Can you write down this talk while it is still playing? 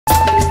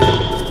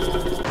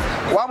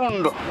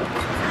Wamundo,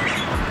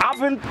 I've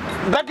been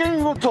begging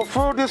you to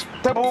fill this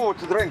table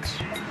with drinks.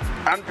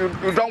 And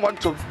you don't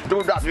want to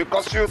do that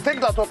because you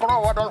think that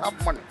Okoro don't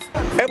have money.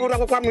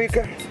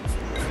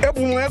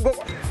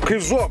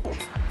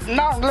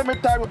 Now let me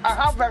tell you, I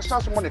have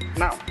excess money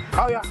now.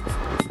 Oh yeah.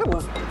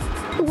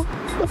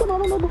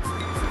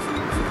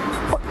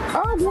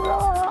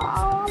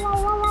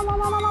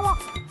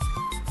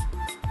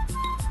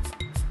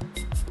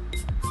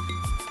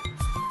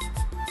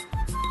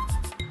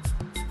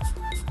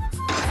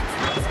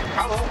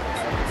 Hello?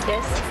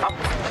 Yes?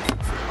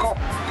 Come.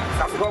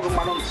 I'm going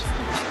madams.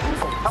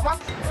 Have I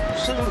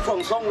seen you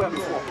from somewhere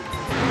before?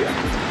 Yeah.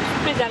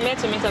 Please, I'm here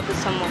to meet up with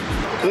someone.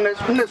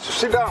 Let's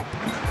sit down.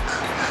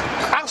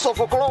 Ask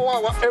for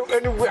Wawa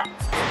anywhere.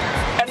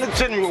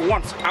 Anything you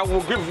want, I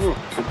will give you.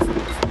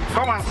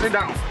 Come and sit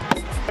down.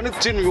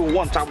 Anything you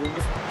want, I will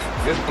give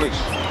this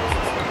place.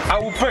 I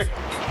will pay.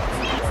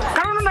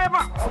 Can you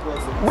never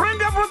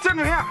bring everything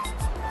here?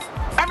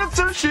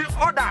 Anything she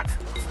ordered,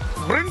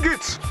 bring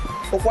it.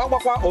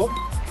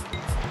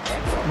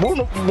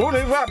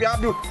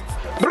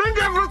 Bring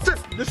everything.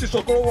 This is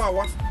Okoro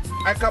Wawa.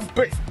 I can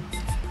pay.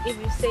 If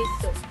you say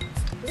so.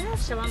 We have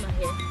shawarma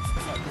here.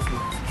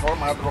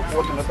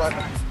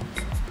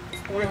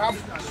 We have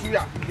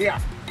suya here.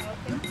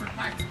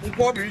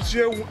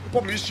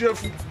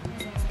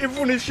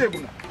 Even if you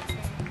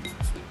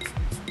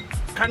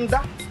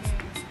kanda,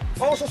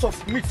 all sorts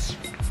of meat,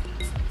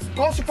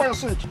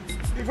 consequences,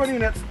 even in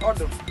that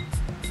order.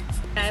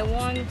 I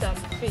want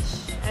fish.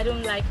 I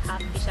don't like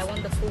half fish. I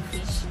want the full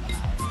fish.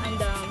 And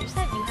you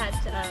said you had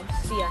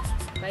suya,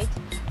 right?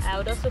 I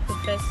would also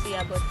prefer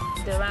suya, but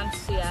the ram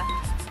suya.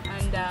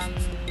 And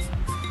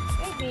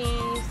maybe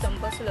some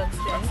bottle of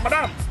drink.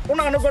 Madam,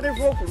 una no go dey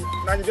for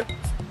Nanja.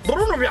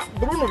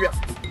 Brunobia.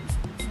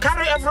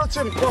 Carry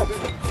everything come.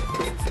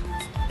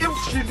 If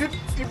she did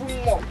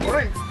even more,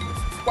 bring.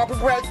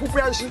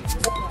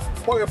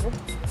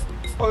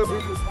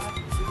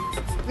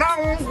 Now,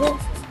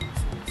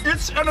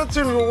 eat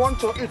anything you want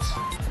to eat.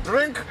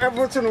 Drink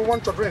everything you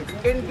want to drink.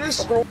 In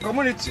this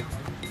community,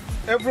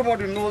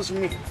 everybody knows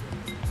me.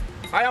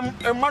 I am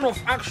a man of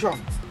action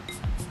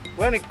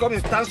when it comes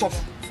in terms of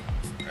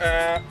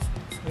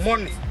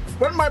money.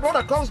 When my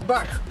brother comes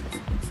back,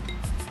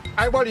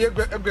 I want to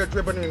get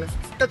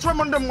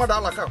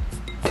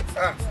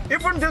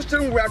even this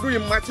thing we are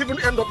doing might even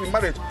end up in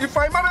marriage. If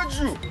I marriage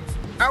you,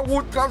 I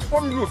will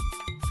transform you.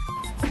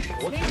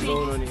 What is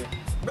going on here?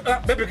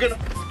 Baby,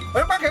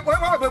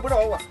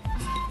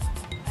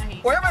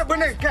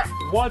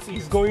 what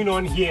is going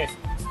on here?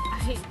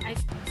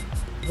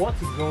 What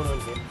is going on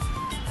here?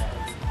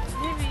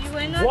 Baby, you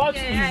were not What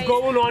here. is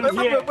going on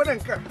here?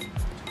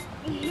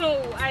 No,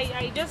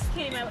 I just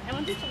came. I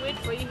wanted to wait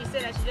for you. He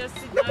said I should just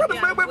sit down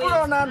here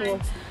and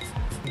wait.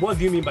 What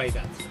do you mean by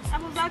that? I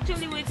was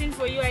actually waiting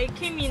for you. I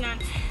came in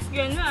and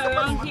you're not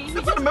around. He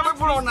just asked me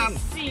to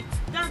sit.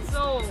 That's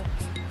all.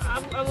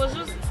 I was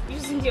just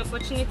using the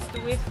opportunity to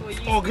wait for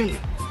you. Okay.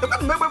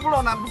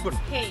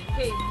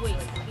 Hey, wait.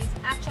 He's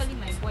actually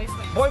my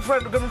boyfriend.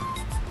 Boyfriend?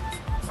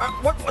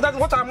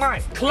 What am I?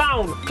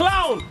 Clown!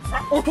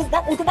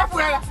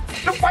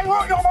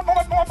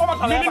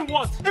 Meaning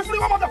what?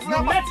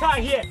 You met her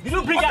here. Did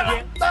you bring her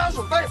here?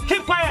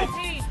 Keep quiet.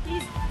 Hey,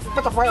 please.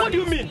 What do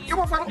you mean?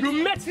 You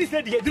met this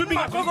lady here. Did you bring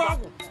her to this bar?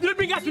 Did you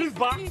bring her to this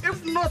bar?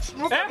 If not,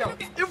 no problem.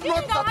 If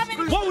not, that's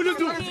what will you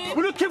do?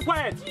 Will you keep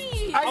quiet?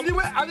 I'll deal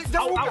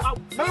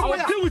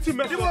with you,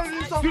 man.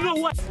 You know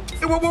what?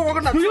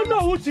 Do you know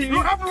who she is?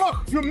 You have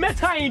luck. You met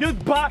her in this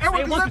bar and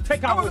you want to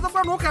take her home.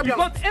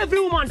 Because every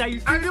woman that you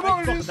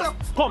see,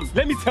 come,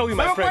 let me tell you,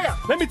 my friend.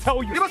 Let me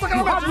tell you. You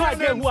have no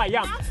idea who I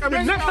am.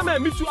 The next time I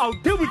meet you, I'll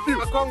deal with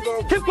you.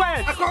 Keep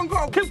quiet.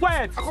 Keep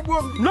quiet.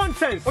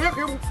 Nonsense. All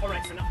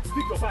right, so now,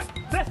 pick your bag.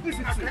 Let's leave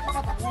this place.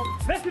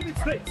 Let's leave this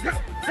place.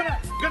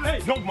 Hey,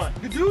 young man.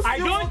 I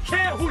don't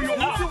care who you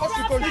are.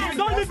 If you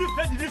don't leave this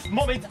place in this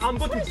moment, I'm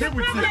going to deal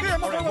with you.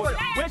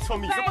 Wait for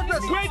me.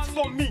 Wait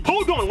for me.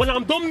 Hold on. When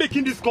I'm done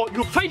making this call,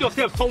 you find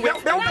yourself somewhere.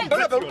 Did I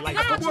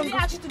actually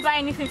ask you to buy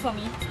anything for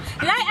me?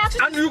 Did I ask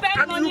you to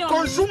spend money on me? And you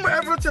consume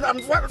everything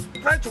and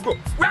try to go.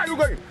 Where are you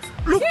going?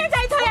 Look. Didn't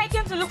I tell you I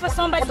came to look for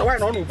somebody?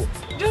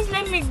 Just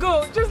let me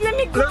go. Just let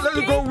me go. Let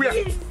me go where?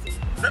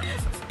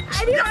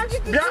 I didn't want you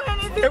to do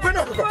anything in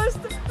the first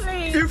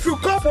place. If you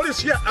call police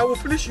here, I will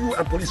finish you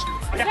and police you.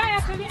 Did I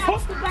actually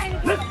ask you to buy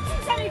anything?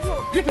 Let me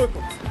go. Get away.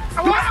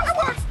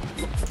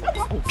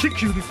 I'll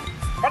kick you this.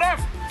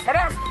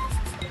 Madam,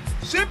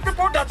 see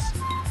people that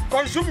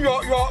consume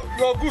your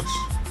goods,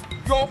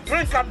 your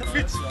drink and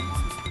meat.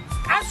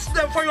 Ask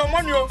them for your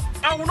money.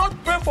 I will not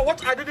pay for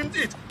what I didn't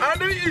eat. I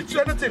didn't eat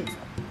anything.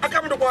 I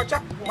came to watch.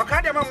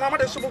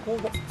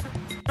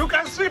 You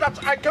can see that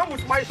I came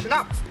with my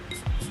snap.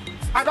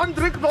 I don't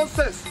drink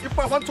nonsense. If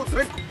I want to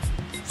drink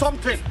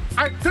something,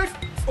 I drink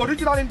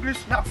original English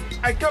snap.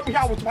 I came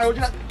here with my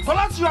original.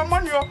 Collect your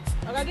money.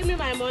 Okay, give me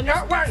my money.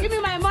 Yeah, why? Give me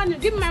my money.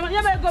 Give me my money.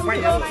 You better go.